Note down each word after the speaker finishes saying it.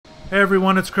Hey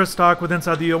everyone, it's Chris Stock with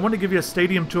InsideTheU. I want to give you a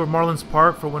stadium tour of Marlins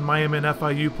Park for when Miami and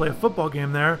FIU play a football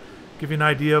game there. Give you an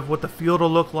idea of what the field will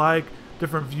look like,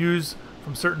 different views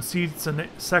from certain seats and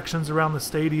sections around the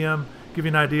stadium. Give you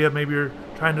an idea, maybe you're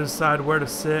trying to decide where to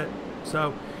sit.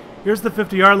 So here's the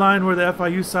 50-yard line where the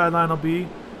FIU sideline will be.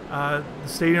 The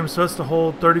stadium is supposed to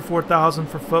hold 34,000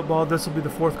 for football. This will be the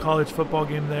fourth college football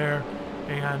game there.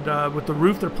 And with the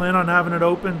roof, they're planning on having it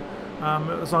open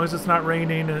as long as it's not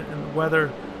raining and the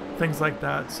weather, things like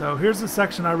that. So here's the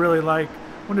section I really like.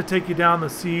 I want to take you down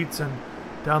the seats and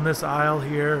down this aisle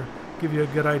here, give you a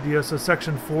good idea. So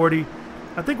section 40.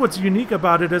 I think what's unique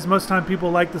about it is most time people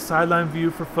like the sideline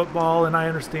view for football, and I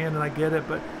understand and I get it,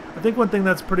 but I think one thing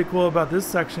that's pretty cool about this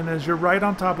section is you're right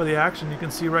on top of the action. You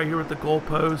can see right here with the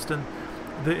goalpost, and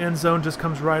the end zone just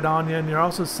comes right on you, and you're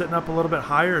also sitting up a little bit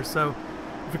higher. So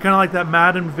if you're kind of like that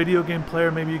Madden video game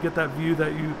player, maybe you get that view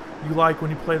that you like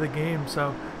when you play the game.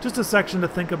 So just a section to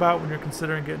think about when you're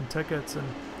considering getting tickets and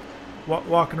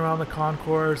walking around the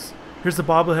concourse. Here's the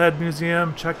Bobblehead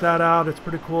Museum. Check that out. It's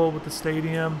pretty cool with the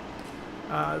stadium.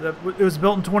 It was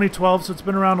built in 2012, so it's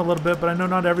been around a little bit, but I know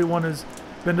not everyone has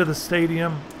been to the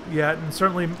stadium yet, and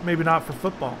certainly maybe not for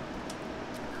football.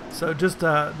 So just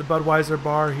the Budweiser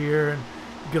bar here, and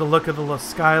get a look at the little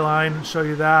skyline and show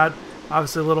you that.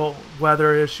 Obviously a little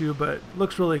weather issue, but it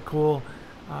looks really cool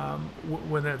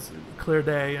when it's a clear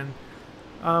day. And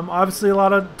obviously a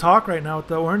lot of talk right now with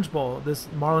the Orange Bowl. This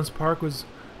Marlins Park was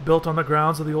built on the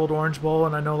grounds of the old Orange Bowl,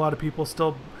 and I know a lot of people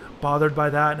still bothered by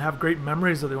that and have great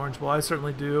memories of the Orange Bowl. I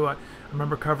certainly do. I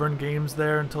remember covering games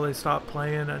there until they stopped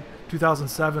playing, and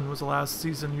 2007 was the last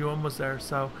season was there.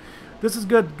 So this is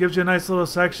good. Gives you a nice little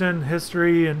section,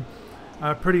 history, and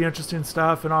pretty interesting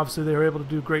stuff. And obviously they were able to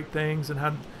do great things and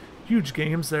had huge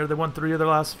games there. They won 3 of their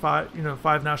last 5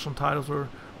 national titles were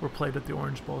played at the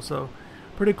Orange Bowl. So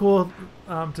pretty cool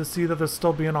to see that they're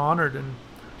still being honored, and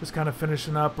just kind of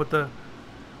finishing up with the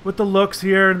looks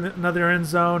here, and another end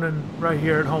zone, and right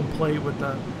here at home plate with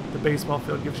the baseball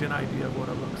field gives you an idea of what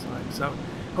it looks like. So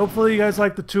hopefully you guys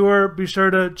like the tour. Be sure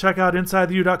to check out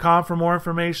InsideTheU.com for more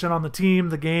information on the team,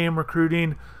 the game,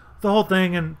 recruiting, the whole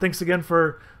thing. And thanks again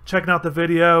for checking out the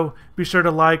video. Be sure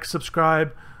to like,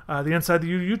 subscribe, the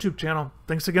InsideTheU YouTube channel.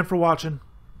 Thanks again for watching.